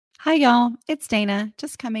Hi, y'all. It's Dana,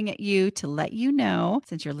 just coming at you to let you know,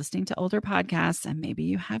 since you're listening to older podcasts and maybe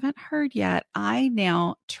you haven't heard yet, I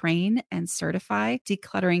now train and certify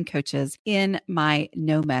decluttering coaches in my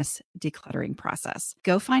no mess decluttering process.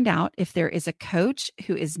 Go find out if there is a coach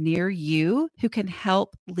who is near you who can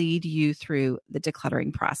help lead you through the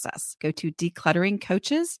decluttering process. Go to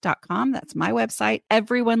declutteringcoaches.com. That's my website.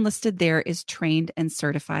 Everyone listed there is trained and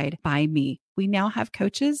certified by me. We now have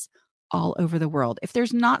coaches all over the world. If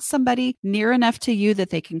there's not somebody near enough to you that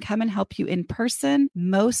they can come and help you in person,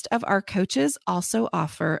 most of our coaches also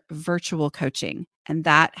offer virtual coaching. And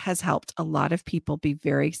that has helped a lot of people be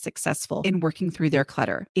very successful in working through their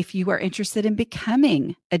clutter. If you are interested in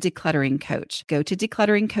becoming a decluttering coach, go to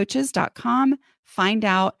declutteringcoaches.com, find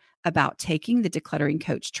out about taking the decluttering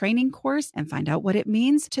coach training course and find out what it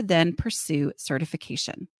means to then pursue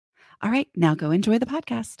certification. All right, now go enjoy the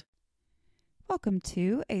podcast. Welcome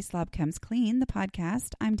to A Slob Comes Clean, the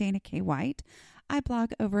podcast. I'm Dana K. White. I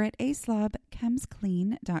blog over at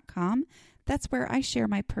aslobcomesclean.com. That's where I share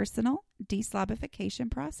my personal deslobification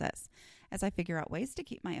process. As I figure out ways to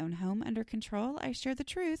keep my own home under control, I share the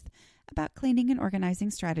truth about cleaning and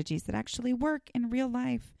organizing strategies that actually work in real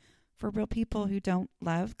life for real people who don't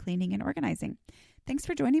love cleaning and organizing. Thanks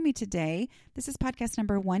for joining me today. This is podcast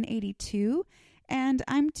number 182. And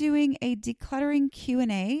I'm doing a decluttering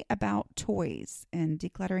Q&A about toys and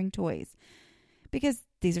decluttering toys because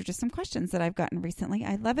these are just some questions that I've gotten recently.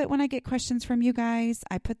 I love it when I get questions from you guys.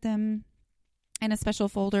 I put them in a special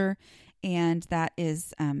folder, and that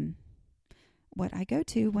is what I go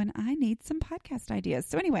to when I need some podcast ideas.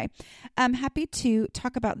 So anyway, I'm happy to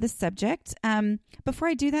talk about this subject. Before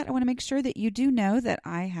I do that, I want to make sure that you do know that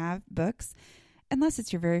I have books. Unless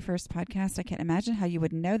it's your very first podcast, I can't imagine how you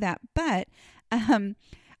would know that. But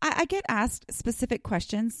I get asked specific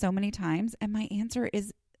questions so many times, and my answer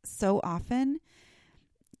is so often,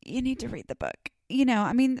 you need to read the book. You know,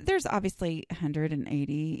 I mean, there's obviously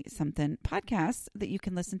 180 something podcasts that you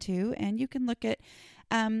can listen to, and you can look at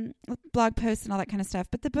blog posts and all that kind of stuff.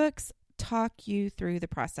 But the books talk you through the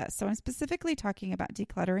process. So I'm specifically talking about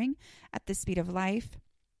decluttering at the speed of life.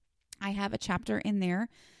 I have a chapter in there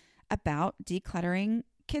about decluttering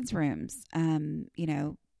kids' rooms,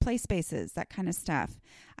 play spaces, that kind of stuff.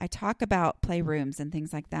 I talk about playrooms and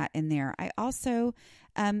things like that in there. I also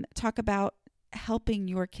talk about helping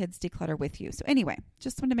your kids declutter with you. So anyway,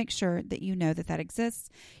 just want to make sure that you know that that exists.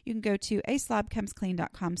 You can go to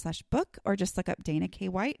aslobcomesclean.com/book or just look up Dana K.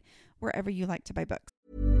 White wherever you like to buy books.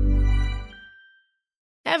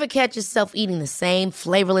 Ever catch yourself eating the same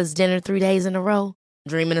flavorless dinner 3 days in a row?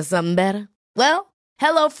 Dreaming of something better? Well,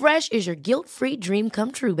 HelloFresh is your guilt-free dream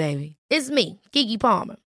come true, baby. It's me, Keke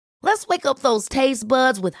Palmer. Let's wake up those taste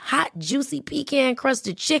buds with hot, juicy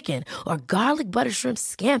pecan-crusted chicken or garlic butter shrimp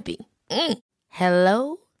scampi.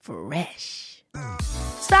 Hello Fresh.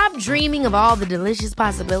 Stop dreaming of all the delicious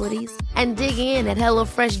possibilities and dig in at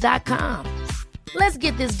HelloFresh.com. Let's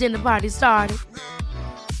get this dinner party started.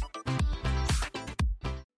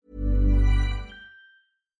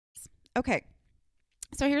 Okay,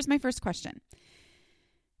 so here's my first question.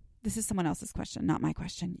 This is someone else's question, not my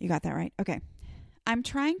question. You got that right? Okay. I'm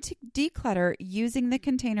trying to declutter using the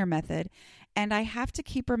container method, and I have to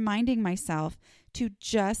keep reminding myself to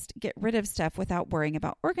just get rid of stuff without worrying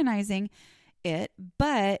about organizing it.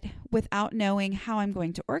 But without knowing how I'm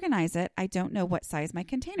going to organize it, I don't know what size my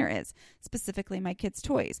container is, specifically my kids'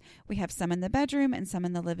 toys. We have some in the bedroom and some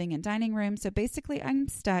in the living and dining room. So basically, I'm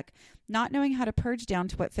stuck not knowing how to purge down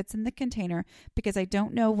to what fits in the container because I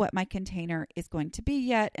don't know what my container is going to be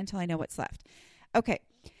yet until I know what's left. Okay.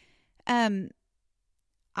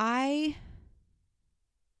 I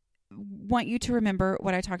want you to remember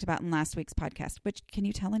what I talked about in last week's podcast, which, can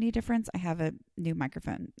you tell any difference? I have a new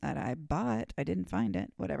microphone that I bought. I didn't find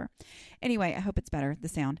it, whatever. Anyway, I hope it's better, the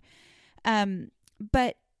sound.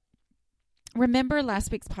 But remember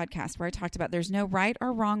last week's podcast where I talked about there's no right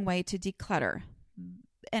or wrong way to declutter.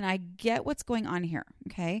 And I get what's going on here.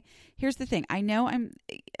 Okay. Here's the thing. I know I'm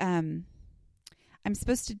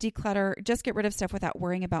supposed to declutter, just get rid of stuff without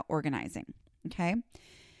worrying about organizing. Okay.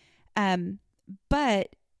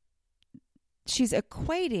 But she's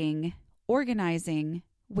equating organizing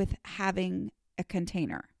with having a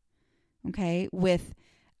container. Okay. With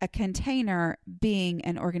a container being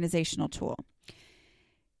an organizational tool.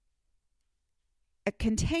 A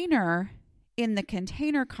container, in the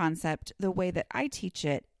container concept, the way that I teach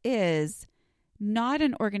it, is not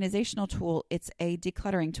an organizational tool. It's a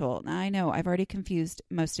decluttering tool. Now, I know I've already confused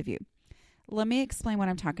most of you. Let me explain what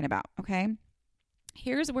I'm talking about, okay?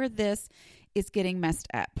 Here's where this is getting messed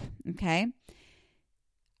up, okay?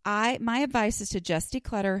 My advice is to just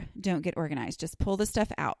declutter, don't get organized. Just pull the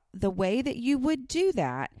stuff out. The way that you would do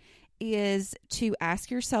that is to ask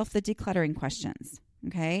yourself the decluttering questions,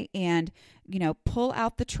 okay? And, pull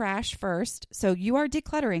out the trash first. So you are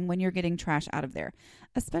decluttering when you're getting trash out of there,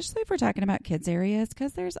 especially if we're talking about kids' areas,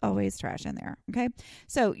 because there's always trash in there, okay?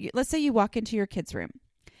 So let's say you walk into your kids' room.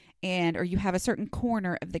 Or you have a certain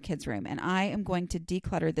corner of the kids' room, and I am going to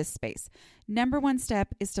declutter this space. Number one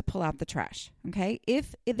step is to pull out the trash, okay?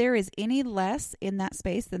 If there is any less in that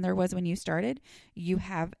space than there was when you started, you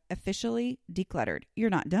have officially decluttered.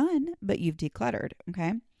 You're not done, but you've decluttered,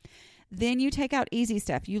 okay? Then you take out easy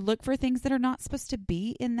stuff. You look for things that are not supposed to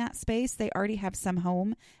be in that space. They already have some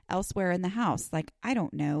home elsewhere in the house. Like, I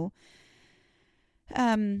don't know,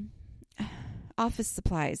 office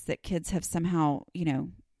supplies that kids have somehow,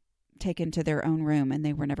 taken to their own room and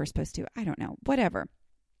they were never supposed to. I don't know, whatever.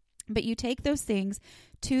 But you take those things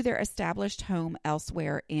to their established home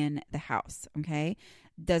elsewhere in the house, okay?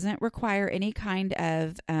 Doesn't require any kind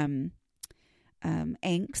of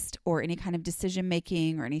angst or any kind of decision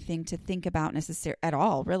making or anything to think about at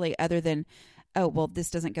all, really, other than, oh, well, this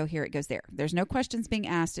doesn't go here, it goes there. There's no questions being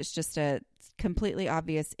asked. It's just a completely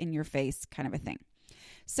obvious in your face kind of a thing.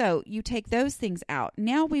 So you take those things out.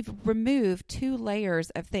 Now we've removed 2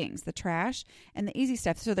 layers of things, the trash and the easy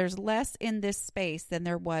stuff. So there's less in this space than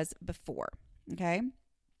there was before, okay?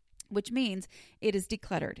 Which means it is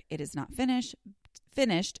decluttered. It is not finished,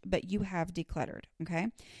 but you have decluttered, okay?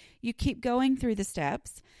 You keep going through the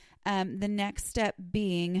steps. The next step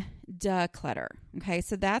being declutter. Okay,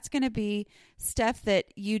 so that's going to be stuff that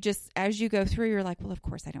you just, as you go through, you're like, well, of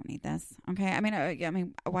course I don't need this. Okay, I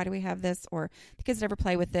mean, why do we have this? Or the kids never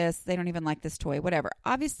play with this. They don't even like this toy. Whatever.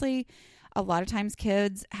 Obviously, a lot of times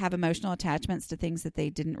kids have emotional attachments to things that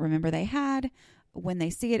they didn't remember they had when they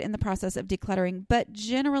see it in the process of decluttering. But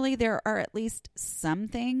generally, there are at least some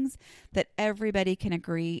things that everybody can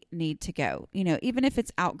agree need to go. Even if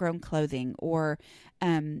it's outgrown clothing or,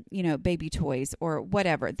 baby toys or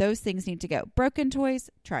whatever, those things need to go. Broken toys,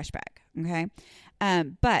 trash bag. Okay.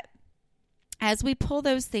 But as we pull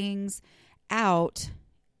those things out,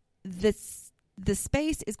 the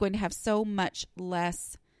space is going to have so much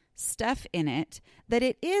less stuff in it that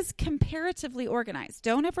it is comparatively organized.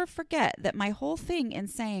 Don't ever forget that my whole thing in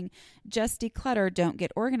saying just declutter, don't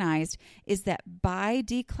get organized, is that by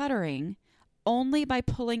decluttering, only by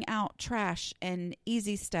pulling out trash and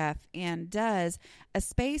easy stuff and does, a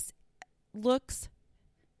space looks,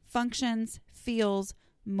 functions, feels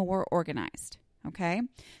more organized. Okay,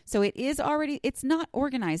 so it's not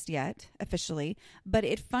organized yet officially, but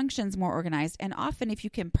it functions more organized. And often if you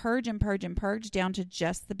can purge and purge and purge down to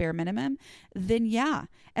just the bare minimum, then yeah,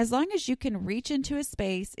 as long as you can reach into a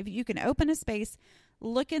space, if you can open a space,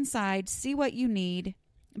 look inside, see what you need,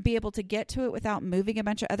 be able to get to it without moving a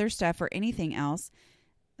bunch of other stuff or anything else,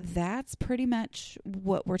 that's pretty much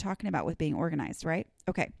what we're talking about with being organized, right?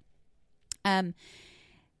 Okay.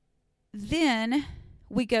 Then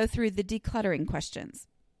we go through the decluttering questions.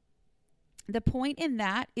 The point in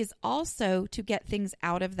that is also to get things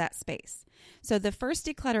out of that space. So the first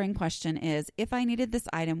decluttering question is, if I needed this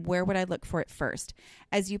item, where would I look for it first?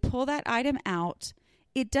 As you pull that item out,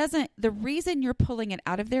 the reason you're pulling it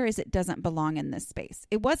out of there is it doesn't belong in this space.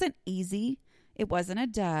 It wasn't easy. It wasn't a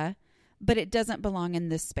duh, but it doesn't belong in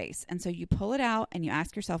this space. And so you pull it out and you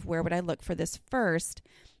ask yourself, where would I look for this first?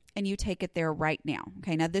 And you take it there right now.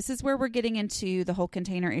 Okay, now this is where we're getting into the whole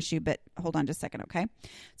container issue, but hold on just a second, okay?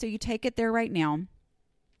 So you take it there right now.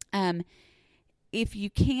 If you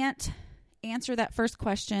can't answer that first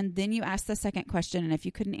question, then you ask the second question. And if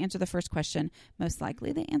you couldn't answer the first question, most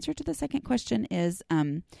likely the answer to the second question is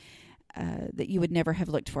that you would never have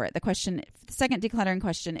looked for it. The second decluttering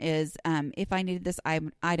question is, if I needed this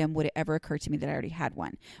item, would it ever occur to me that I already had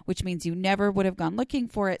one? Which means you never would have gone looking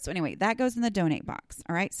for it. So anyway, that goes in the donate box.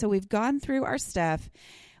 All right. So we've gone through our stuff.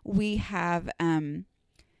 We have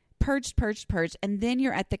purged, and then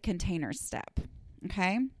you're at the container step.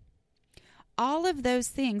 Okay. All of those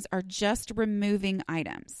things are just removing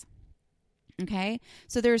items. Okay.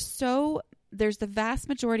 So there's the vast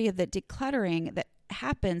majority of the decluttering that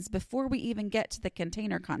happens before we even get to the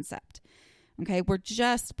container concept. Okay, we're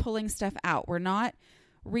just pulling stuff out. We're not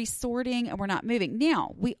resorting and we're not moving.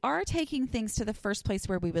 Now, we are taking things to the first place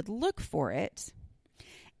where we would look for it.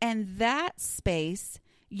 And that space,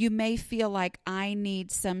 you may feel like I need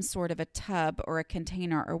some sort of a tub or a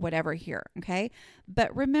container or whatever here. Okay,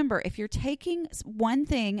 but remember, if you're taking one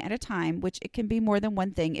thing at a time, which it can be more than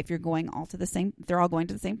one thing if you're going they're all going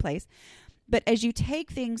to the same place. But as you take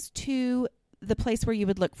things to the place where you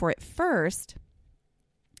would look for it first,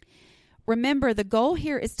 Remember, the goal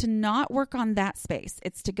here is to not work on that space.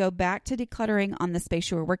 It's to go back to decluttering on the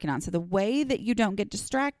space you were working on. So the way that you don't get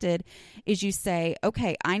distracted is you say,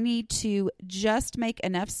 okay, I need to just make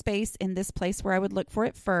enough space in this place where I would look for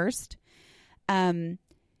it first. And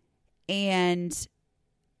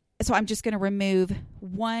so I'm just going to remove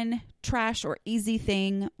one trash or easy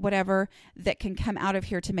thing, whatever, that can come out of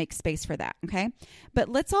here to make space for that, okay? But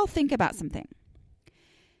let's all think about something.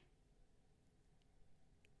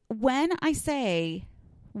 When I say,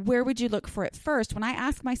 where would you look for it first? When I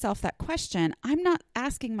ask myself that question, I'm not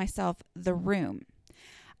asking myself the room.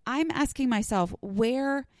 I'm asking myself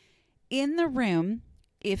where in the room,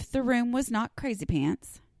 if the room was not crazy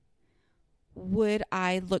pants, would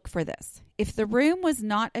I look for this? If the room was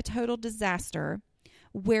not a total disaster,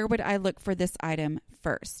 where would I look for this item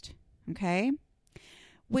first? Okay?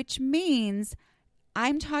 Which means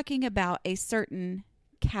I'm talking about a certain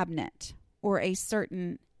cabinet or a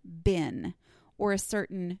certain bin or a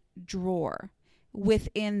certain drawer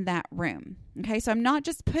within that room. Okay, so I'm not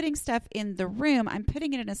just putting stuff in the room, I'm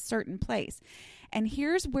putting it in a certain place. And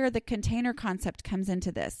here's where the container concept comes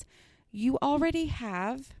into this. You already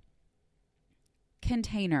have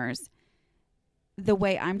containers the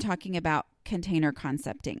way I'm talking about container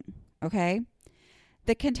concepting. Okay,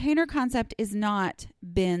 the container concept is not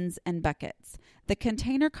bins and buckets. The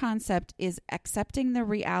container concept is accepting the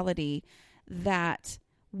reality that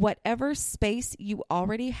whatever space you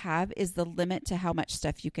already have is the limit to how much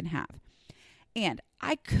stuff you can have. And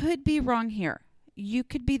I could be wrong here. You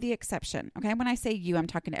could be the exception. Okay. When I say you, I'm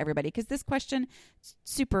talking to everybody because this question,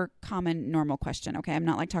 super common, normal question. Okay. I'm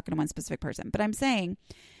not like talking to one specific person, but I'm saying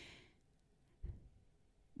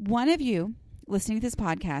one of you listening to this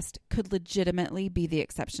podcast could legitimately be the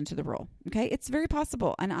exception to the rule. Okay. It's very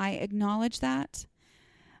possible. And I acknowledge that.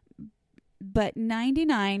 But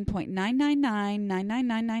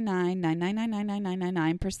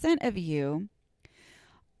 99.99999999999% of you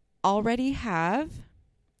already have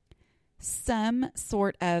some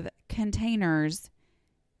sort of containers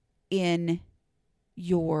in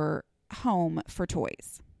your home for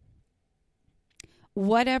toys.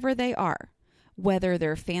 Whatever they are, whether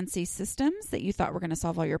they're fancy systems that you thought were going to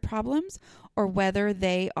solve all your problems, or whether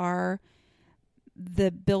they are the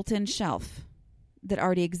built-in shelf that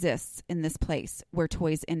already exists in this place where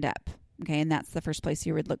toys end up. Okay, and that's the first place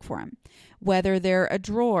you would look for them. Whether they're a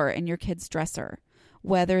drawer in your kid's dresser,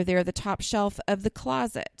 whether they're the top shelf of the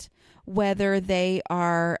closet, whether they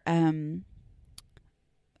are,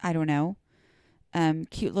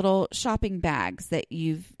 cute little shopping bags that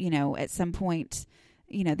you've, at some point,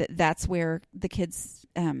 that's where the kids'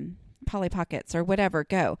 Polly Pockets or whatever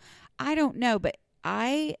go. I don't know, but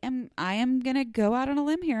I am going to go out on a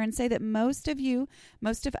limb here and say that most of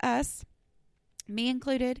us, me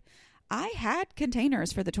included, I had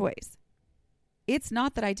containers for the toys. It's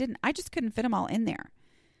not that I didn't. I just couldn't fit them all in there.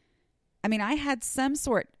 I mean, I had some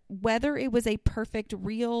sort, whether it was a perfect,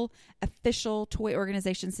 real, official toy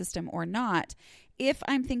organization system or not. If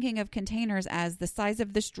I'm thinking of containers as the size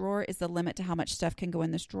of this drawer is the limit to how much stuff can go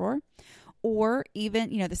in this drawer, or even,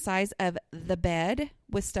 the size of the bed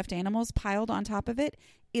with stuffed animals piled on top of it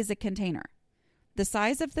is a container. The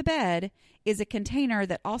size of the bed is a container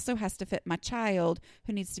that also has to fit my child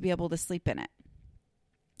who needs to be able to sleep in it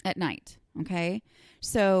at night. Okay.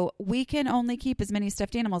 So we can only keep as many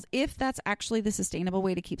stuffed animals. If that's actually the sustainable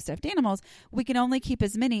way to keep stuffed animals, we can only keep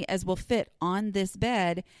as many as will fit on this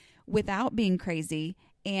bed without being crazy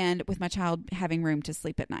and with my child having room to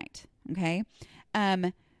sleep at night. Okay.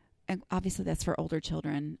 And obviously that's for older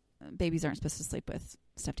children. Babies aren't supposed to sleep with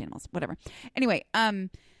stuffed animals, whatever. Anyway,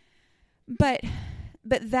 but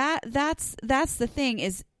that's the thing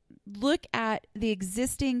is look at the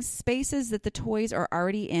existing spaces that the toys are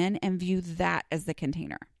already in and view that as the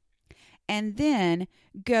container. And then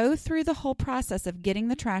go through the whole process of getting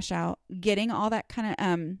the trash out, getting all that kind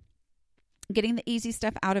of, getting the easy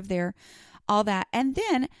stuff out of there, all that. And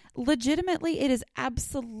then legitimately, it is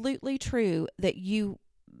absolutely true that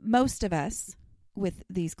most of us with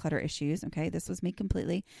these clutter issues, okay, this was me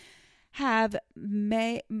completely, have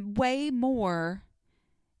way more,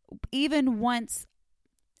 even once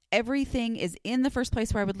everything is in the first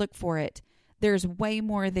place where I would look for it, there's way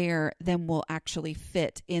more there than will actually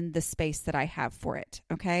fit in the space that I have for it,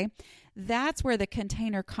 okay? That's where the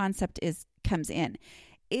container concept comes in.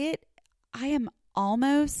 I am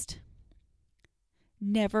almost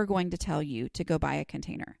never going to tell you to go buy a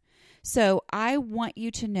container. So I want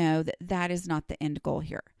you to know that that is not the end goal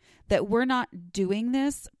here, that we're not doing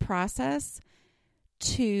this process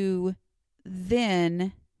to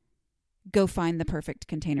then go find the perfect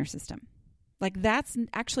container system. Like that's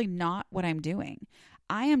actually not what I'm doing.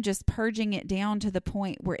 I am just purging it down to the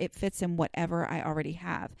point where it fits in whatever I already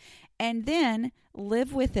have. And then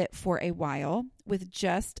live with it for a while with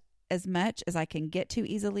just as much as I can get to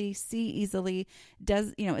easily, see easily,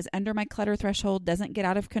 is under my clutter threshold, doesn't get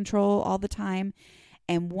out of control all the time.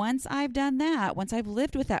 And once I've done that, once I've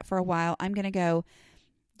lived with that for a while, I'm going to go,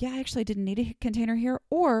 yeah, I actually didn't need a container here.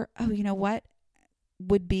 Or, oh, you know what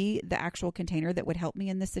would be the actual container that would help me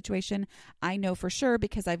in this situation? I know for sure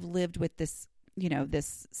because I've lived with this,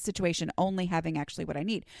 this situation only having actually what I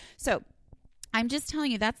need. So I'm just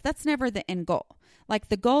telling you that's never the end goal. Like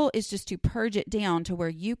the goal is just to purge it down to where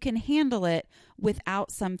you can handle it without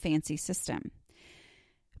some fancy system.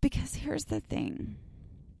 Because here's the thing.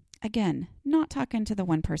 Again, not talking to the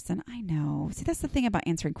one person. I know. See, that's the thing about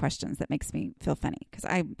answering questions that makes me feel funny because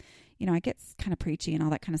I get kind of preachy and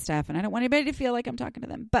all that kind of stuff, and I don't want anybody to feel like I'm talking to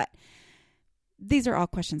them. But these are all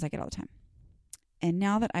questions I get all the time. And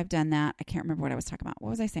now that I've done that, I can't remember what I was talking about.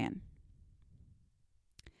 What was I saying?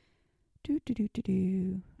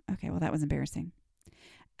 Okay, well, that was embarrassing.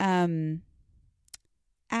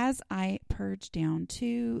 As I purged down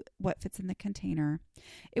to what fits in the container,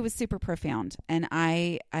 it was super profound. And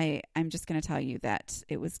I'm just going to tell you that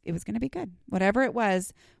it was going to be good. Whatever it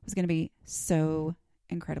was going to be so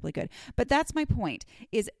incredibly good. But that's my point,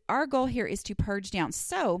 is our goal here is to purge down.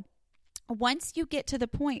 So once you get to the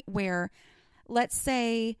point where, let's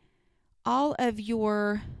say, all of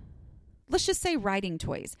your, let's just say writing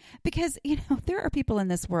toys, because, there are people in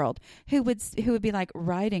this world who would be like,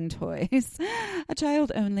 writing toys. A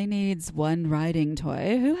child only needs one writing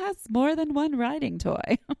toy. Who has more than one writing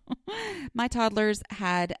toy? My toddlers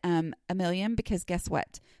had a million because guess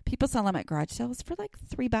what? People sell them at garage sales for like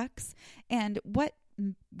 $3. And what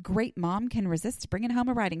great mom can resist bringing home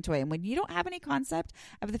a writing toy? And when you don't have any concept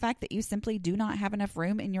of the fact that you simply do not have enough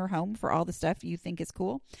room in your home for all the stuff you think is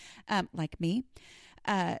cool, like me,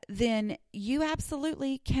 then you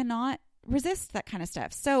absolutely cannot resist that kind of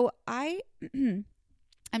stuff. So I'm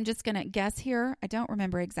just going to guess here. I don't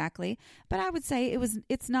remember exactly, but I would say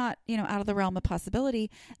it's not, out of the realm of possibility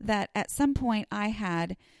that at some point I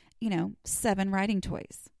had, 7 writing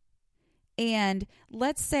toys. And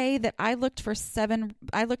let's say that I looked for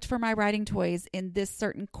my writing toys in this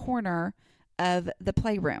certain corner of the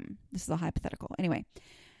playroom. This is a hypothetical. Anyway.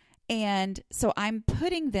 And so I'm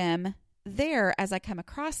putting them there as I come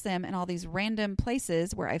across them in all these random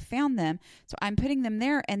places where I found them. So I'm putting them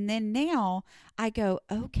there. And then now I go,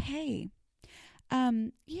 okay,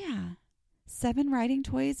 7 writing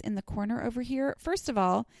toys in the corner over here. First of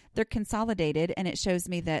all, they're consolidated and it shows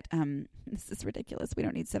me that, this is ridiculous. We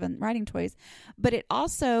don't need 7 writing toys, but it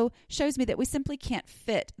also shows me that we simply can't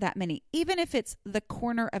fit that many. Even if it's the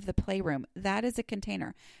corner of the playroom, that is a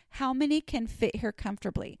container. How many can fit here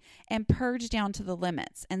comfortably and purge down to the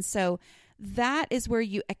limits? And so that is where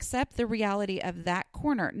you accept the reality of that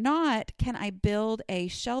corner. Not, can I build a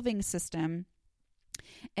shelving system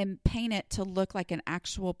and paint it to look like an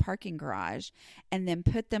actual parking garage and then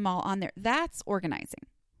put them all on there? That's organizing.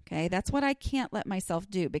 Okay. That's what I can't let myself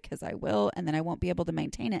do because I will, and then I won't be able to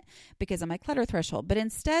maintain it because of my clutter threshold. But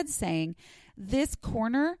instead saying this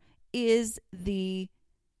corner is the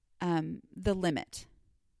limit.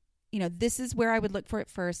 This is where I would look for it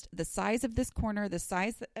first. The size of this corner, the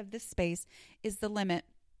size of this space is the limit.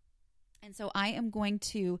 And so I am going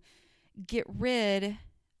to get rid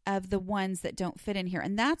of the ones that don't fit in here.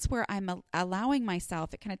 And that's where I'm allowing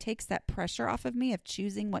myself, it kind of takes that pressure off of me of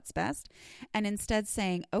choosing what's best. And instead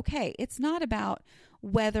saying, okay, it's not about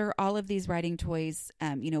whether all of these writing toys,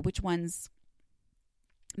 which ones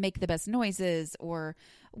make the best noises or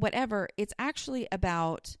whatever. It's actually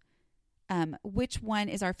about which one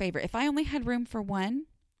is our favorite. If I only had room for one,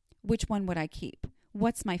 which one would I keep?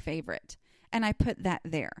 What's my favorite? And I put that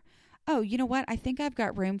there. Oh, you know what? I think I've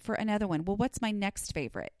got room for another one. Well, what's my next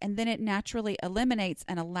favorite? And then it naturally eliminates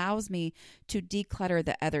and allows me to declutter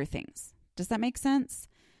the other things. Does that make sense?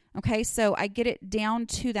 Okay, so I get it down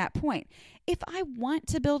to that point. If I want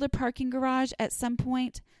to build a parking garage at some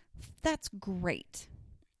point, that's great.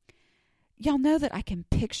 Y'all know that I can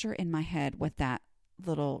picture in my head what that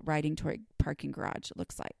little writing toy parking garage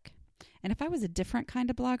looks like. And if I was a different kind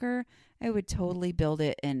of blogger, I would totally build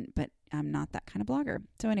it but I'm not that kind of blogger.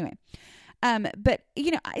 So anyway, but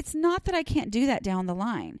it's not that I can't do that down the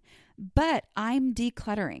line, but I'm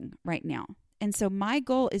decluttering right now. And so my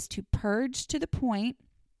goal is to purge to the point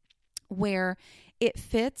where it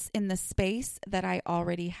fits in the space that I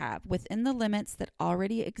already have, within the limits that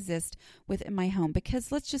already exist within my home.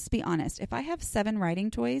 Because let's just be honest, if I have 7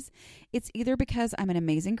 writing toys, it's either because I'm an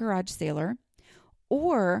amazing garage sailor,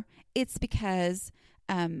 or it's because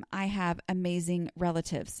I have amazing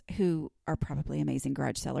relatives who are probably amazing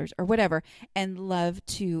garage sellers or whatever and love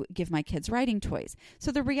to give my kids writing toys.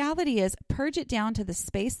 So the reality is purge it down to the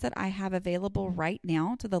space that I have available right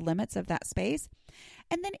now, to the limits of that space.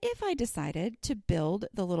 And then if I decided to build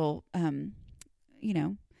the little,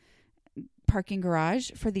 parking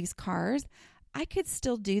garage for these cars, I could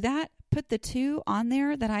still do that, put the 2 on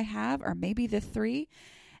there that I have, or maybe the 3,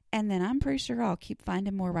 and then I'm pretty sure I'll keep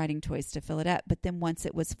finding more writing toys to fill it up. But then once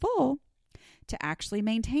it was full, to actually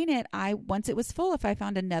maintain it, if I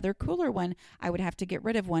found another cooler one, I would have to get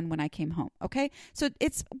rid of one when I came home. Okay. So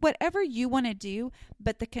it's whatever you want to do,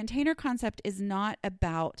 but the container concept is not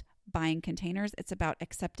about buying containers. It's about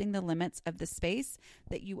accepting the limits of the space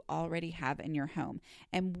that you already have in your home.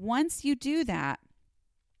 And once you do that,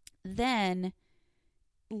 then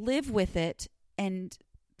live with it. And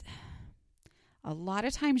a lot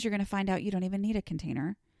of times you're going to find out you don't even need a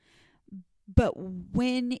container. But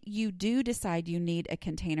when you do decide you need a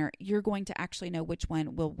container, you're going to actually know which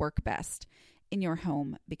one will work best in your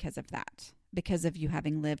home because of that, because of you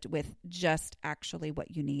having lived with just actually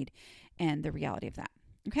what you need and the reality of that.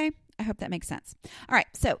 Okay? I hope that makes sense. All right.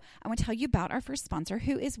 So I want to tell you about our first sponsor,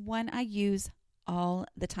 who is one I use all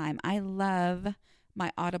the time. I love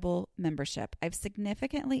my Audible membership. I've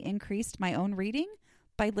significantly increased my own reading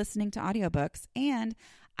by listening to audiobooks, and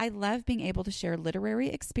I love being able to share literary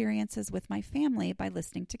experiences with my family by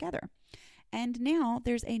listening together. And now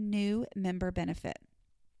there's a new member benefit.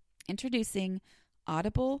 Introducing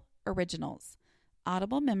Audible Originals.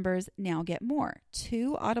 Audible members now get more,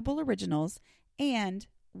 2 Audible Originals and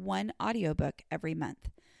 1 audiobook every month.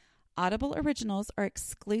 Audible Originals are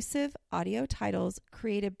exclusive audio titles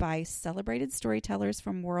created by celebrated storytellers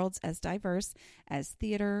from worlds as diverse as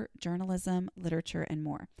theater, journalism, literature, and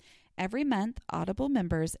more. Every month, Audible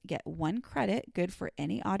members get 1 credit, good for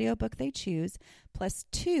any audiobook they choose, plus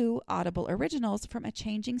 2 Audible Originals from a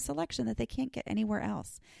changing selection that they can't get anywhere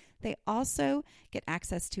else. They also get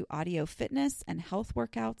access to audio fitness and health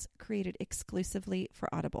workouts created exclusively for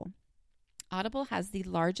Audible. Audible has the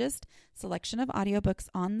largest selection of audiobooks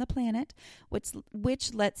on the planet,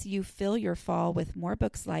 which lets you fill your fall with more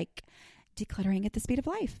books like Decluttering at the Speed of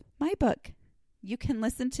Life, my book. You can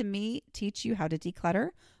listen to me teach you how to declutter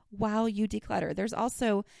while you declutter. There's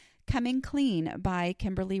also Coming Clean by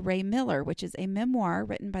Kimberly Ray Miller, which is a memoir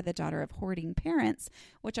written by the daughter of hoarding parents,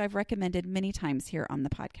 which I've recommended many times here on the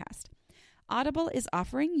podcast. Audible is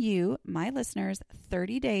offering you, my listeners,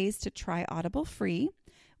 30 days to try Audible free,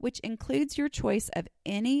 which includes your choice of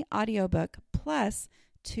any audiobook plus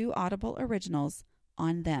 2 Audible Originals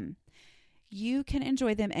on them. You can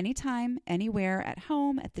enjoy them anytime, anywhere, at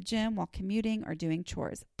home, at the gym, while commuting, or doing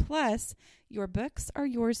chores. Plus, your books are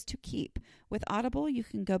yours to keep. With Audible, you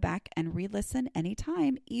can go back and re-listen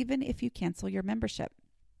anytime, even if you cancel your membership.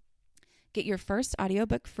 Get your first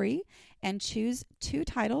audiobook free and choose 2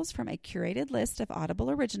 titles from a curated list of Audible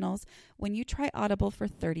Originals when you try Audible for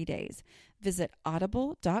 30 days. Visit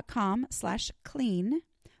audible.com/clean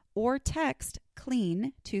or text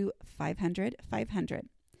CLEAN to 500-500.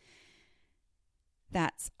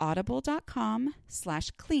 That's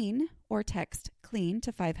audible.com/clean or text CLEAN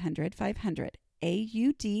to 500-500.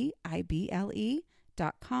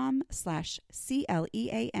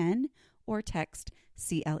 audible.com/CLEAN or text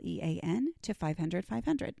CLEAN to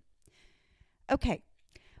 500-500. Okay,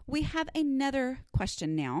 we have another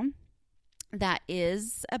question now that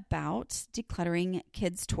is about decluttering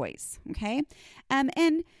kids' toys. Okay,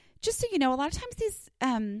 and just so you know, a lot of times these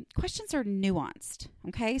questions are nuanced.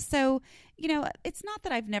 Okay, so it's not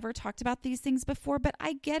that I've never talked about these things before, but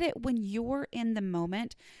I get it when you're in the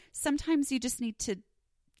moment. Sometimes you just need to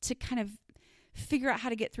kind of figure out how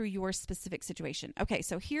to get through your specific situation. Okay,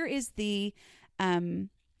 so here's the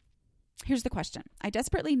question. I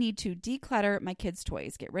desperately need to declutter my kids'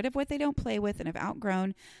 toys, get rid of what they don't play with and have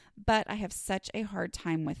outgrown, but I have such a hard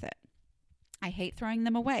time with it. I hate throwing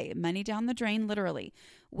them away. Money down the drain, literally.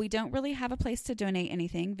 We don't really have a place to donate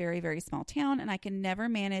anything, very, very small town, and I can never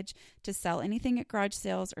manage to sell anything at garage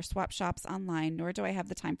sales or swap shops online, nor do I have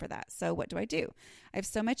the time for that. So what do? I have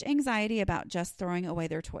so much anxiety about just throwing away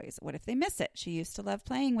their toys. What if they miss it? She used to love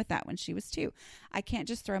playing with that when she was 2. I can't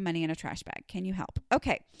just throw money in a trash bag. Can you help?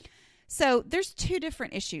 Okay, so there's 2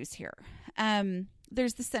 different issues here.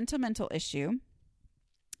 There's the sentimental issue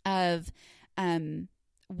of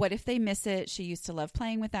what if they miss it? She used to love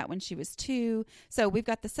playing with that when she was 2. So we've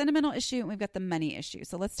got the sentimental issue and we've got the money issue.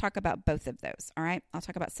 So let's talk about both of those. All right. I'll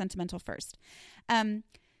talk about sentimental first.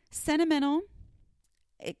 Sentimental,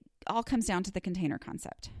 it all comes down to the container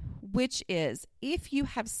concept, which is if you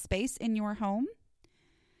have space in your home,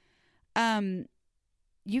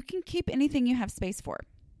 you can keep anything you have space for.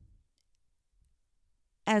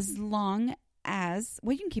 As long as,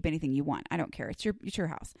 well, you can keep anything you want. I don't care. It's your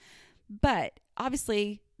house. But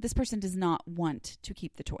obviously, this person does not want to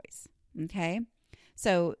keep the toys. Okay?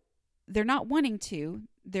 So they're not wanting to.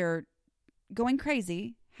 They're going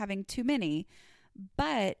crazy, having too many.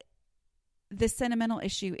 But the sentimental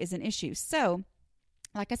issue is an issue. So,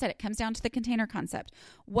 like I said, it comes down to the container concept.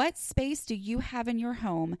 What space do you have in your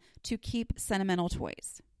home to keep sentimental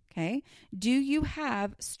toys? Okay. Do you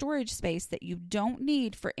have storage space that you don't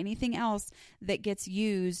need for anything else that gets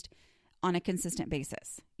used on a consistent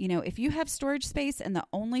basis? You know, if you have storage space and the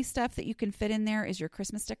only stuff that you can fit in there is your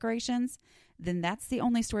Christmas decorations, then that's the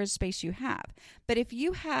only storage space you have. But if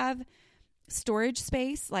you have storage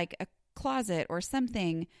space like a closet or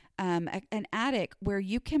something, an attic where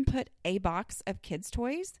you can put a box of kids'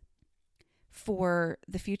 toys for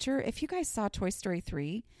the future. If you guys saw Toy Story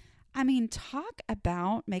 3, I mean, talk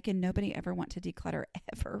about making nobody ever want to declutter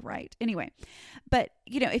ever, right? Anyway, but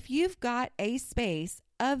you know, if you've got a space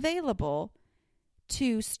available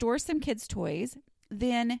to store some kids' toys,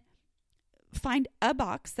 then find a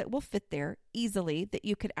box that will fit there easily that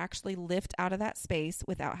you could actually lift out of that space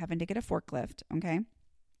without having to get a forklift, okay?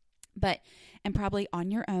 And probably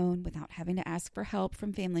on your own without having to ask for help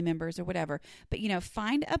from family members or whatever. But, you know,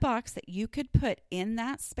 find a box that you could put in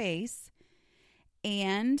that space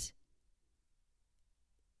and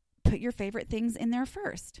put your favorite things in there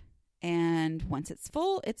first. And once it's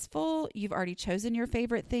full, it's full. You've already chosen your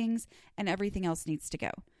favorite things and everything else needs to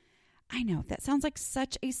go. I know that sounds like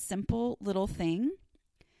such a simple little thing.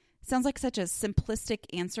 Sounds like such a simplistic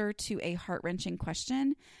answer to a heart-wrenching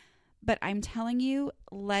question. But I'm telling you,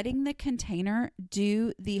 letting the container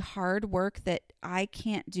do the hard work that I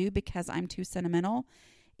can't do because I'm too sentimental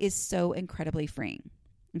is so incredibly freeing.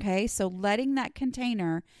 Okay? So letting that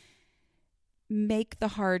container make the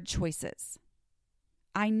hard choices.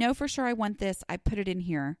 I know for sure I want this. I put it in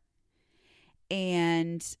here.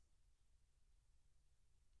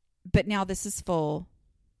 But now this is full.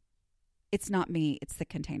 It's not me. It's the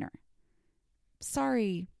container.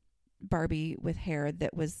 Sorry, Barbie with hair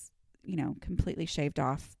that was, you know, completely shaved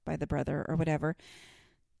off by the brother or whatever.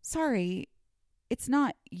 Sorry, it's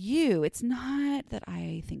not you. It's not that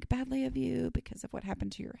I think badly of you because of what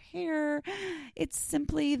happened to your hair. It's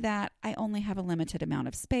simply that I only have a limited amount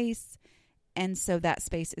of space. And so that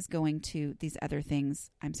space is going to these other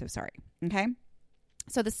things. I'm so sorry. Okay.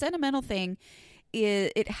 So the sentimental thing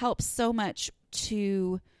is, it helps so much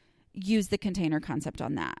to use the container concept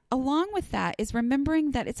on that. Along with that is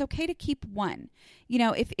remembering that it's okay to keep one. You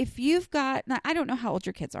know, if you've got, I don't know how old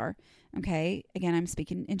your kids are. Okay. Again, I'm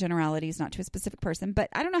speaking in generalities, not to a specific person, but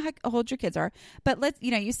I don't know how old your kids are, but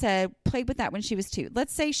you said played with that when she was 2.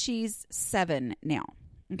 Let's say she's 7 now.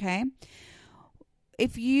 Okay.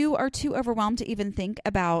 If you are too overwhelmed to even think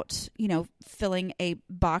about, filling a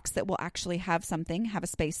box that will actually have a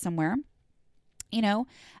space somewhere,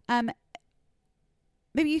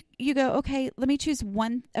 maybe you go, okay, let me choose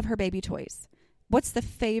one of her baby toys. What's the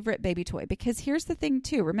favorite baby toy? Because here's the thing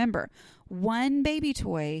too. Remember, one baby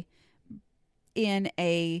toy in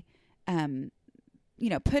a,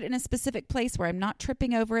 put in a specific place where I'm not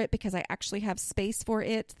tripping over it because I actually have space for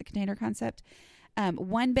it, the container concept.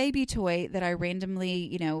 One baby toy that I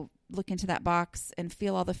randomly, look into that box and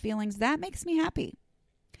feel all the feelings, that makes me happy.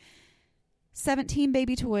 17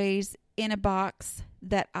 baby toys in a box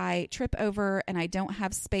that I trip over and I don't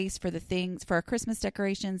have space for the things for our Christmas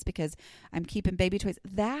decorations because I'm keeping baby toys.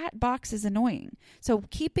 That box is annoying. So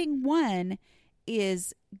keeping one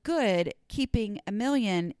is good. Keeping a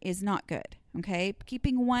million is not good. Okay.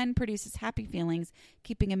 Keeping one produces happy feelings.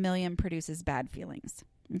 Keeping a million produces bad feelings.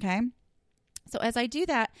 Okay. So as I do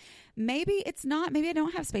that, maybe I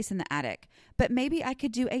don't have space in the attic, but maybe I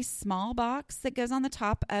could do a small box that goes on the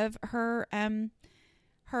top of her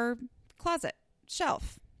closet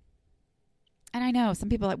shelf. And I know some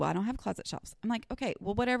people are like, well, I don't have closet shelves. I'm like, okay,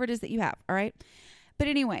 well, whatever it is that you have. All right. But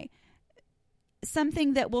anyway,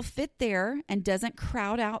 something that will fit there and doesn't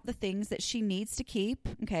crowd out the things that she needs to keep.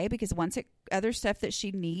 Okay. Because once other stuff that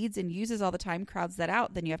she needs and uses all the time crowds that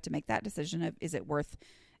out, then you have to make that decision of, is it worth,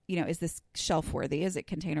 is this shelf worthy? Is it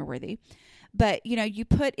container worthy? But, you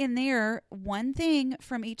put in there one thing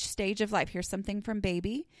from each stage of life. Here's something from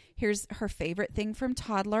baby. Here's her favorite thing from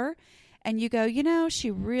toddler. And you go,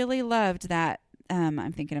 she really loved that.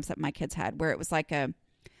 I'm thinking of something my kids had where it was like a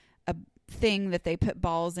thing that they put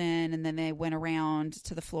balls in and then they went around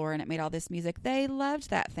to the floor and it made all this music. They loved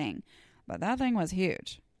that thing, but that thing was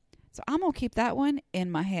huge. So I'm going to keep that one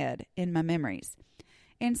in my head, in my memories.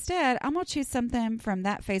 Instead, I'm going to choose something from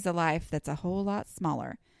that phase of life that's a whole lot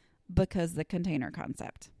smaller, because the container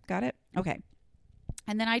concept. Got it? Okay.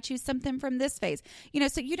 And then I choose something from this phase.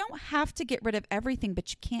 So you don't have to get rid of everything,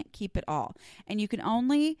 but you can't keep it all. And you can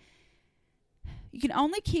only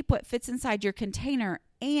keep what fits inside your container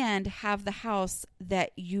and have the house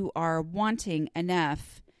that you are wanting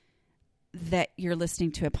enough that you're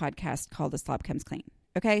listening to a podcast called The Slob Comes Clean.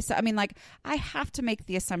 Okay. So, I have to make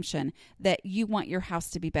the assumption that you want your house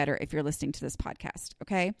to be better if you're listening to this podcast.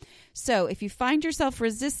 Okay. So if you find yourself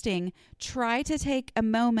resisting, try to take a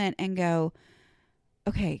moment and go,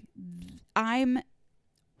 okay, I'm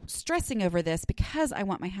stressing over this because I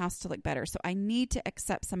want my house to look better. So I need to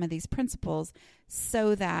accept some of these principles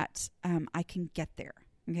so that I can get there.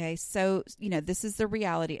 Okay. So, this is the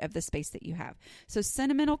reality of the space that you have. So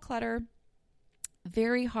sentimental clutter,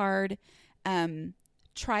 very hard.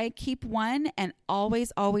 Try keep one and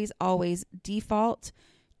always, always, always default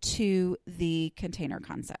to the container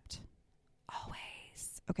concept.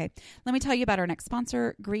 Always. Okay. Let me tell you about our next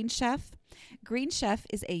sponsor, Green Chef. Green Chef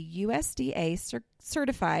is a USDA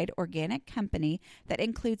certified organic company that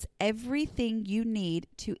includes everything you need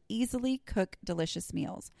to easily cook delicious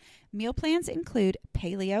meals. Meal plans include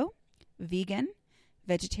paleo, vegan,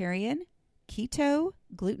 vegetarian, keto,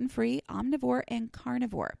 gluten-free, omnivore, and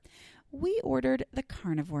carnivore. We ordered the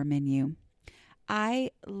carnivore menu.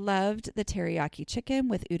 I loved the teriyaki chicken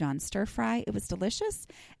with udon stir fry. It was delicious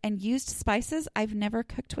and used spices I've never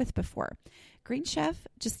cooked with before. Green Chef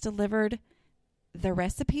just delivered the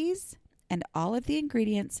recipes and all of the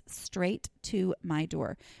ingredients straight to my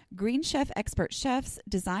door. Green Chef expert chefs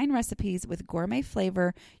design recipes with gourmet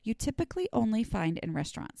flavor you typically only find in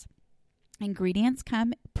restaurants. Ingredients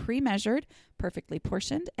come pre-measured, perfectly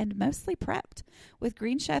portioned, and mostly prepped. With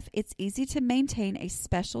Green Chef, it's easy to maintain a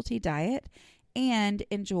specialty diet and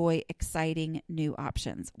enjoy exciting new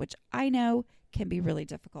options, which I know can be really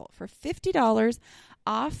difficult. For $50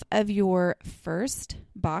 off of your first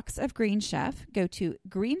box of Green Chef, go to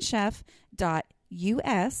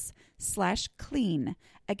greenchef.us/clean.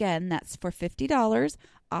 Again, that's for $50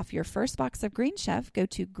 off your first box of Green Chef. Go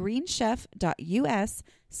to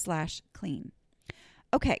greenchef.us/clean.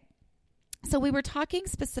 Okay, so we were talking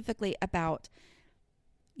specifically about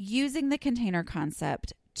using the container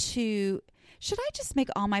concept to, should I just make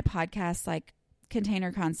all my podcasts like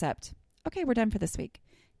container concept? Okay, we're done for this week.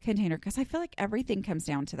 Container, because I feel like everything comes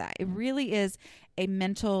down to that. It really is a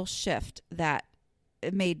mental shift that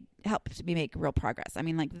helped me make real progress.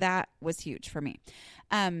 That was huge for me.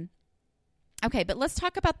 Okay, but let's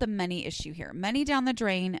talk about the money issue here. Money down the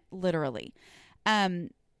drain, literally.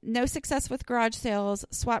 No success with garage sales,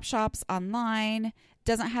 swap shops online,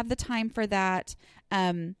 doesn't have the time for that.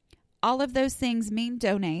 All of those things mean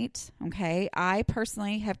donate, okay? I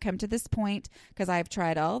personally have come to this point because I've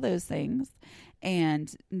tried all those things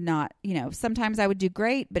and not, sometimes I would do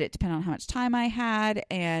great, but it depended on how much time I had,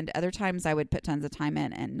 and other times I would put tons of time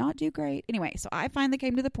in and not do great. Anyway, so I finally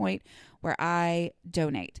came to the point where I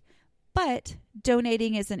donate. But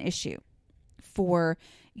donating is an issue for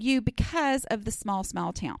you because of the small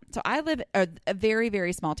town. So I live a very,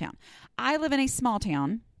 very small town. I live in a small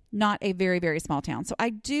town, not a very, very small town. So I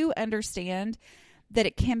do understand that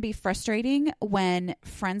it can be frustrating when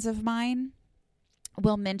friends of mine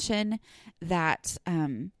will mention that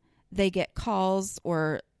they get calls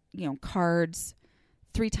or, cards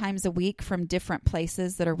 3 times a week from different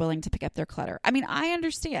places that are willing to pick up their clutter. I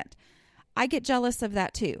understand. I get jealous of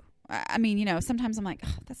that too. Sometimes I'm like,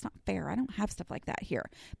 oh, that's not fair. I don't have stuff like that here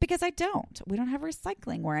because I don't. We don't have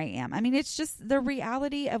recycling where I am. It's just the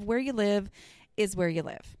reality of where you live is where you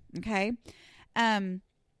live. Okay.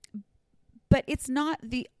 But it's not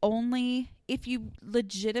the only, if you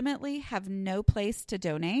legitimately have no place to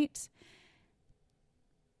donate,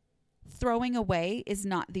 throwing away is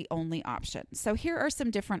not the only option. So here are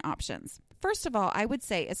some different options. First of all, I would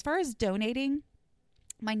say as far as donating,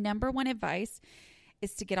 my number one advice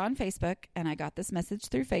is to get on Facebook. And I got this message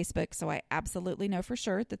through Facebook, so I absolutely know for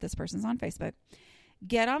sure that this person's on Facebook.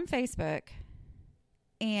 Get on Facebook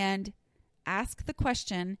and ask the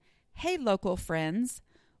question, hey, local friends,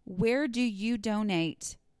 where do you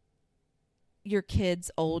donate your kids'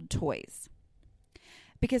 old toys?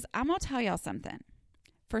 Because I'm going to tell y'all something.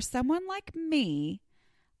 For someone like me,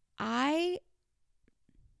 I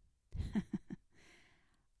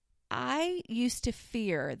used to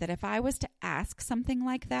fear that if I was to ask something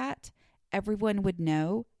like that, everyone would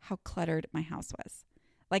know how cluttered my house was.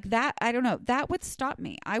 Like that, I don't know, that would stop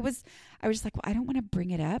me. I was just like, well, I don't want to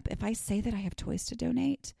bring it up. If I say that I have toys to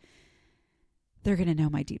donate, they're going to know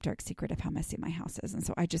my deep, dark secret of how messy my house is. And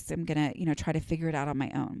so I just am going to, try to figure it out on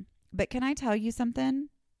my own. But can I tell you something?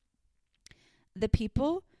 The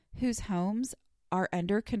people whose homes are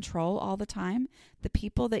under control all the time, the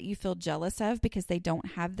people that you feel jealous of because they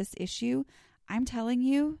don't have this issue, I'm telling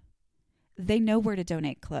you, they know where to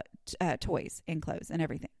donate toys and clothes and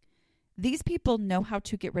everything. These people know how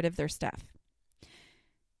to get rid of their stuff.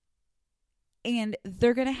 And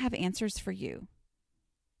they're going to have answers for you.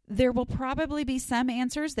 There will probably be some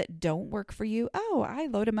answers that don't work for you. Oh, I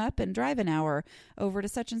load them up and drive an hour over to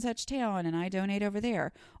such and such town and I donate over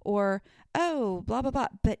there. Or, oh, blah, blah, blah.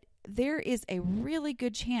 But there is a really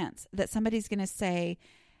good chance that somebody's going to say,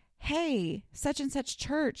 hey, such and such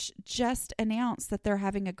church just announced that they're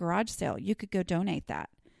having a garage sale. You could go donate that.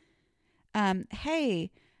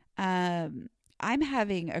 Hey, I'm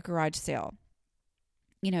having a garage sale.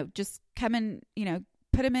 Just come and,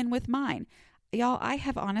 put them in with mine. Y'all, I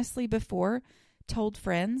have honestly before told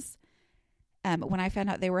friends, when I found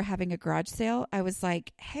out they were having a garage sale, I was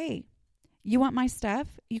like, hey, you want my stuff?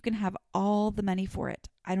 You can have all the money for it.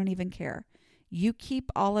 I don't even care. You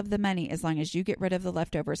keep all of the money as long as you get rid of the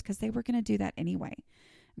leftovers, because they were going to do that anyway.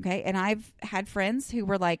 Okay. And I've had friends who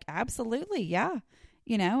were like, absolutely. Yeah.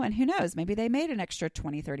 And who knows, maybe they made an extra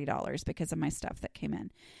 $20, $30 because of my stuff that came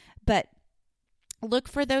in. But look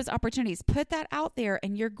for those opportunities. Put that out there,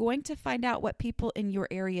 and you're going to find out what people in your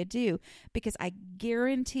area do, because I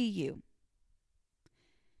guarantee you,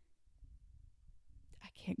 I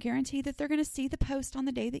can't guarantee that they're going to see the post on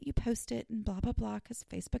the day that you post it and blah, blah, blah, because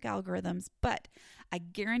Facebook algorithms, but I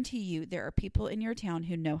guarantee you there are people in your town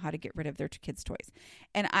who know how to get rid of their kids' toys.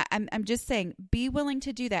 And I'm just saying, be willing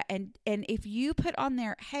to do that. And if you put on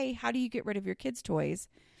there, hey, how do you get rid of your kids' toys?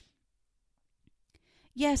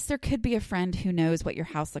 Yes, there could be a friend who knows what your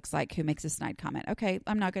house looks like who makes a snide comment. Okay,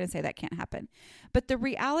 I'm not going to say that can't happen. But the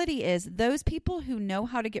reality is those people who know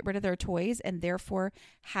how to get rid of their toys and therefore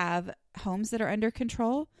have homes that are under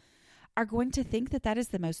control are going to think that that is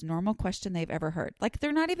the most normal question they've ever heard. Like,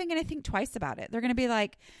 they're not even going to think twice about it. They're going to be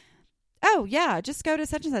like, oh, yeah, just go to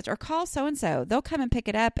such and such or call so-and-so. They'll come and pick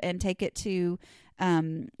it up and take it to,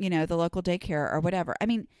 the local daycare or whatever. I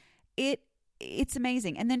mean, it's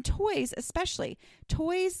amazing. And then toys, especially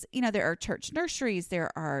toys, there are church nurseries,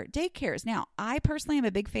 there are daycares. Now, I personally am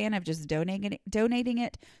a big fan of just donating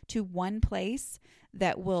it to one place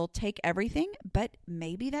that will take everything, but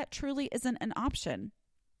maybe that truly isn't an option.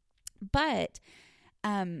 But,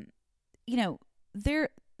 there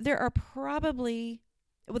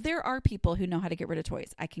are people who know how to get rid of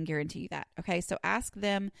toys. I can guarantee you that. Okay. So ask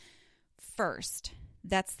them first.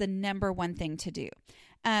 That's the number one thing to do.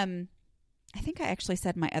 I think I actually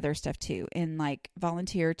said my other stuff too, and like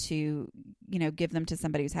volunteer to, give them to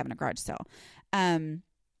somebody who's having a garage sale.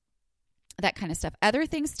 That kind of stuff. Other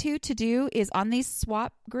things too to do is on these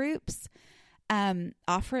swap groups,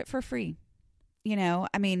 offer it for free.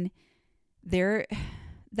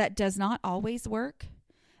 That does not always work,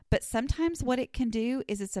 but sometimes what it can do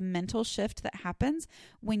is it's a mental shift that happens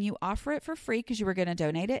when you offer it for free because you were going to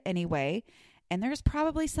donate it anyway. And there's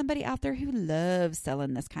probably somebody out there who loves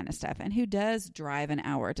selling this kind of stuff and who does drive an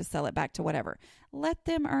hour to sell it back to whatever. Let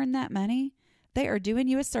them earn that money. They are doing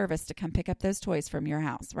you a service to come pick up those toys from your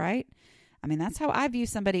house, right? I mean, that's how I view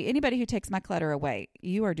anybody who takes my clutter away.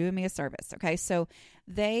 You are doing me a service, okay? So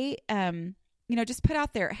they, just put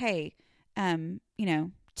out there, hey,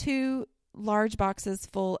 2 large boxes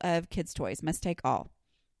full of kids' toys, must take all.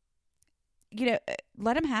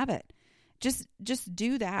 Let them have it. Just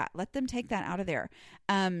do that. Let them take that out of there.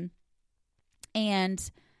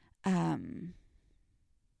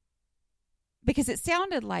 Because it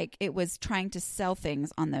sounded like it was trying to sell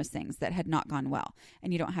things on those things that had not gone well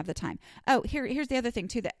and you don't have the time. Oh, here's the other thing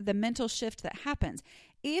too, that the mental shift that happens.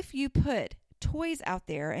 If you put toys out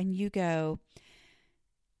there and you go,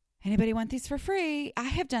 anybody want these for free? I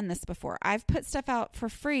have done this before. I've put stuff out for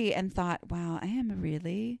free and thought, wow, I am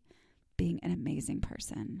really being an amazing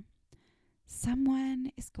person.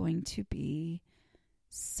 Someone is going to be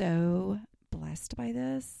so blessed by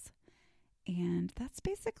this. And that's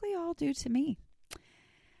basically all due to me.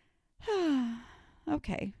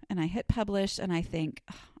 Okay. And I hit publish and I think,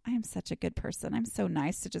 I am such a good person. I'm so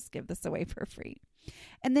nice to just give this away for free.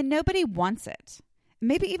 And then nobody wants it.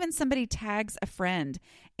 Maybe even somebody tags a friend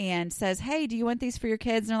and says, hey, do you want these for your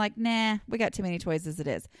kids? And they're like, nah, we got too many toys as it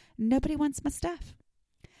is. Nobody wants my stuff.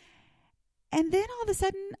 And then all of a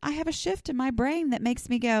sudden, I have a shift in my brain that makes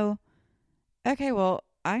me go, okay, well,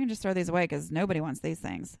 I can just throw these away because nobody wants these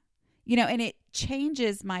things. And it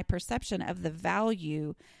changes my perception of the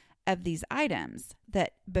value of these items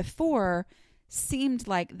that before seemed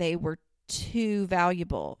like they were too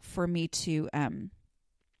valuable for me to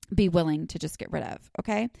be willing to just get rid of.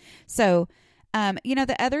 Okay. So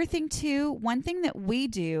The other thing too, one thing that we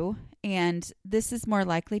do, and this is more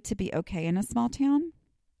likely to be okay in a small town.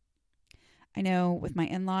 I know with my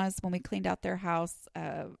in-laws, when we cleaned out their house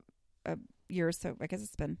a year or so, I guess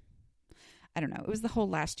it's been, I don't know, it was the whole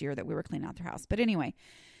last year that we were cleaning out their house. But anyway,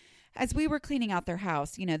 as we were cleaning out their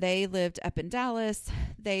house, they lived up in Dallas.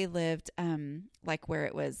 They lived like where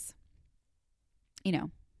it was,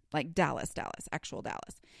 like Dallas, actual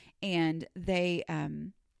Dallas. And they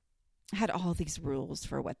had all these rules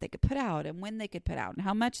for what they could put out and when they could put out and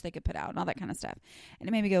how much they could put out and all that kind of stuff. And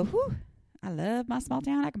it made me go, whew, I love my small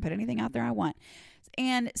town. I can put anything out there I want.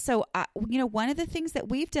 And so, one of the things that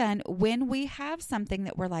we've done when we have something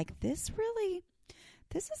that we're like, this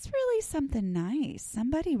is really something nice.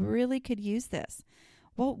 Somebody really could use this.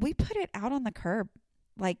 Well, we put it out on the curb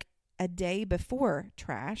like a day before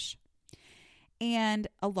trash. And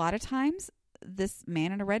a lot of times this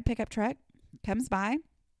man in a red pickup truck comes by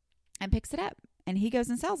and picks it up and he goes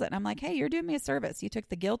and sells it. And I'm like, hey, you're doing me a service. You took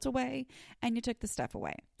the guilt away and you took the stuff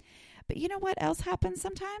away. But you know what else happens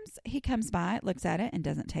sometimes? He comes by, looks at it and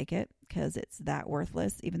doesn't take it because it's that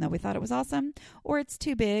worthless, even though we thought it was awesome, or it's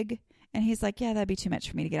too big. And he's like, yeah, that'd be too much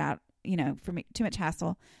for me to get out, for me, too much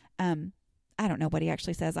hassle. I don't know what he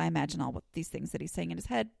actually says. I imagine all these things that he's saying in his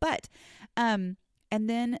head. But, and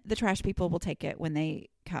then the trash people will take it when they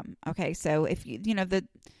come. Okay. So if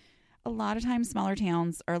a lot of times smaller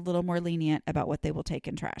towns are a little more lenient about what they will take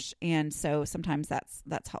in trash. And so sometimes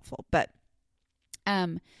that's helpful. But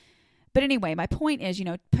anyway, my point is,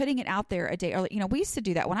 putting it out there a day early. We used to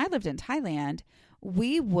do that when I lived in Thailand.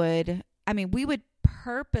 We would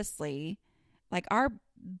purposely, like our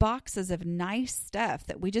boxes of nice stuff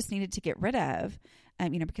that we just needed to get rid of,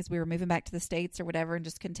 because we were moving back to the States or whatever and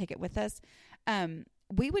just couldn't take it with us.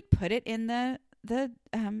 We would put it in the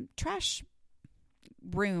trash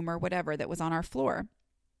room or whatever that was on our floor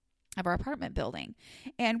of our apartment building.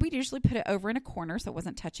 And we'd usually put it over in a corner so it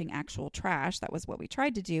wasn't touching actual trash. That was what we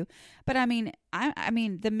tried to do. But I mean,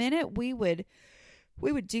 the minute we would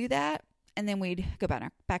do that, and then we'd go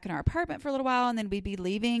back in our apartment for a little while, and then we'd be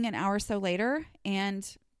leaving an hour or so later,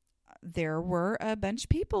 and there were a bunch of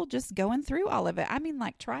people just going through all of it.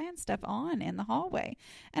 Like trying stuff on in the hallway.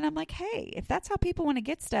 And I'm like, hey, if that's how people want to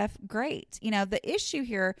get stuff, great. The issue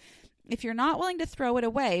here, if you're not willing to throw it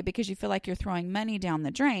away because you feel like you're throwing money down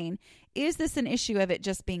the drain, is this an issue of it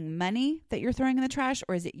just being money that you're throwing in the trash,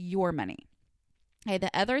 or is it your money? Hey, the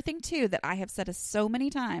other thing too that I have said so many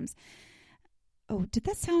times. Oh,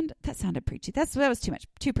 that sounded preachy. That was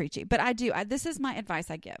too preachy. But this is my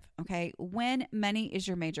advice I give. Okay. When money is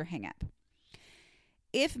your major hang-up.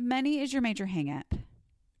 If money is your major hang-up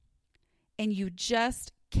and you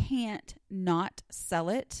just can't not sell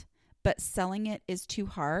it, but selling it is too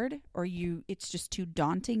hard, or it's just too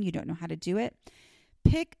daunting, you don't know how to do it,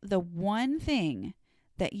 pick the one thing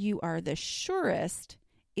that you are the surest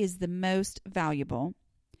is the most valuable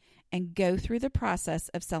and go through the process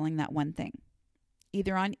of selling that one thing,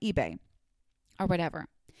 either on eBay or whatever.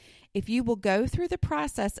 If you will go through the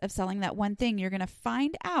process of selling that one thing, you're going to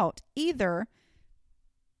find out either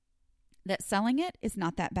that selling it is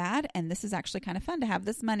not that bad, and this is actually kind of fun to have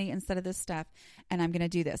this money instead of this stuff, and I'm going to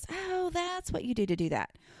do this. Oh, that's what you do to do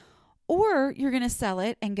that. Or you're going to sell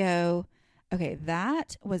it and go, okay,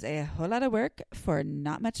 that was a whole lot of work for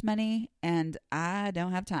not much money, and I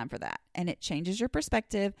don't have time for that. And it changes your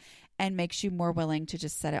perspective and makes you more willing to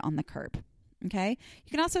just set it on the curb. Okay?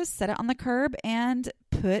 You can also set it on the curb and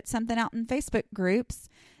put something out in Facebook groups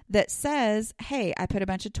that says, hey, I put a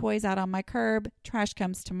bunch of toys out on my curb. Trash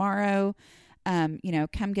comes tomorrow.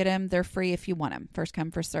 Come get them. They're free if you want them. First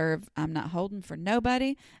come, first serve. I'm not holding for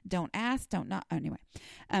nobody. Don't ask. Anyway,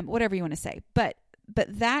 whatever you want to say. But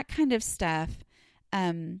that kind of stuff,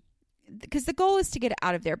 because the goal is to get it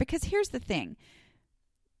out of there. Because here's the thing.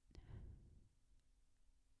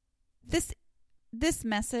 This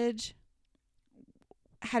message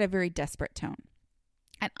had a very desperate tone.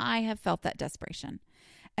 And I have felt that desperation.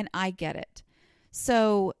 And I get it.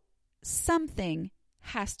 So something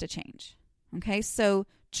has to change. Okay. So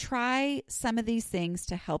try some of these things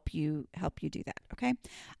to help you do that. Okay.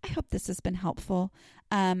 I hope this has been helpful.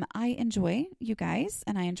 I enjoy you guys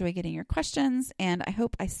and I enjoy getting your questions, and I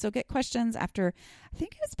hope I still get questions after. I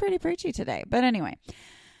think it was pretty preachy today, but anyway,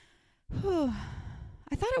 I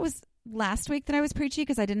thought it was last week that I was preachy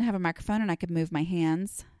because I didn't have a microphone and I could move my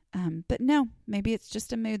hands. But no, maybe it's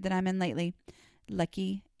just a mood that I'm in lately.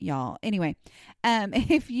 Lucky y'all. Anyway,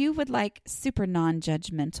 if you would like super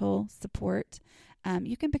non-judgmental support,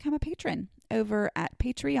 you can become a patron over at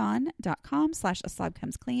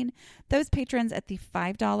patreon.com/aslobcomesclean. Those patrons at the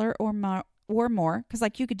 $5 or or more, because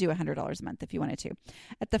like you could do $100 a month if you wanted to.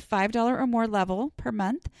 At the $5 or more level per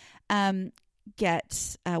month,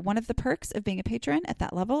 get one of the perks of being a patron at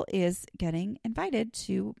that level is getting invited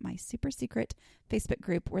to my super secret Facebook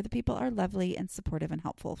group where the people are lovely and supportive and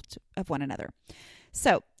helpful of one another.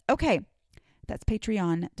 So, okay, that's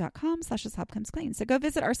patreon.com/thishouse.clean. So go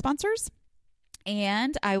visit our sponsors,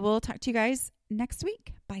 and I will talk to you guys next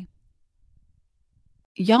week. Bye.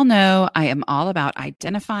 Y'all know I am all about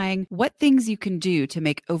identifying what things you can do to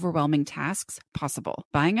make overwhelming tasks possible.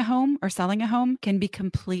 Buying a home or selling a home can be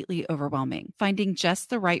completely overwhelming. Finding just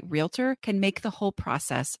the right realtor can make the whole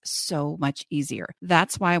process so much easier.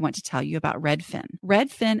 That's why I want to tell you about Redfin.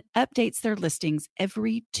 Redfin updates their listings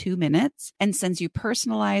every 2 minutes and sends you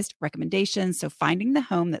personalized recommendations, so finding the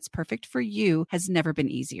home that's perfect for you has never been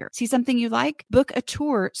easier. See something you like? Book a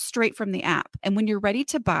tour straight from the app. And when you're ready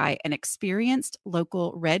to buy, an experienced local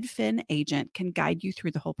Redfin agent can guide you through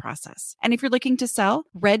the whole process. And if you're looking to sell,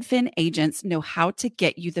 Redfin agents know how to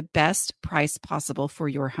get you the best price possible for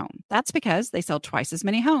your home. That's because they sell twice as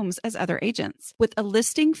many homes as other agents. With a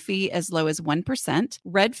listing fee as low as 1%,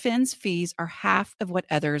 Redfin's fees are half of what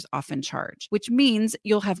others often charge, which means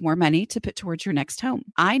you'll have more money to put towards your next home.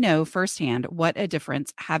 I know firsthand what a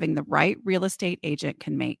difference having the right real estate agent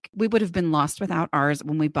can make. We would have been lost without ours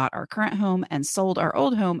when we bought our current home and sold our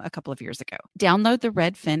old home a couple of years ago. Download the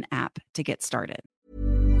Redfin app to get started.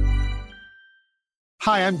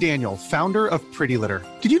 Hi, I'm Daniel, founder of Pretty Litter.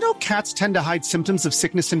 Did you know cats tend to hide symptoms of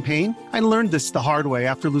sickness and pain? I learned this the hard way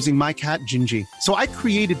after losing my cat, Gingy. So I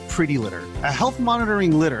created Pretty Litter, a health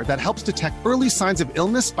monitoring litter that helps detect early signs of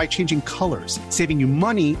illness by changing colors, saving you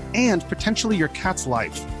money and potentially your cat's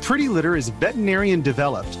life. Pretty Litter is veterinarian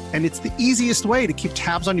developed, and it's the easiest way to keep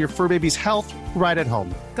tabs on your fur baby's health right at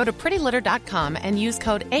home. Go to prettylitter.com and use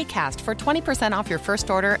code ACAST for 20% off your first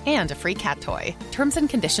order and a free cat toy. Terms and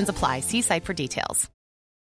conditions apply. See site for details.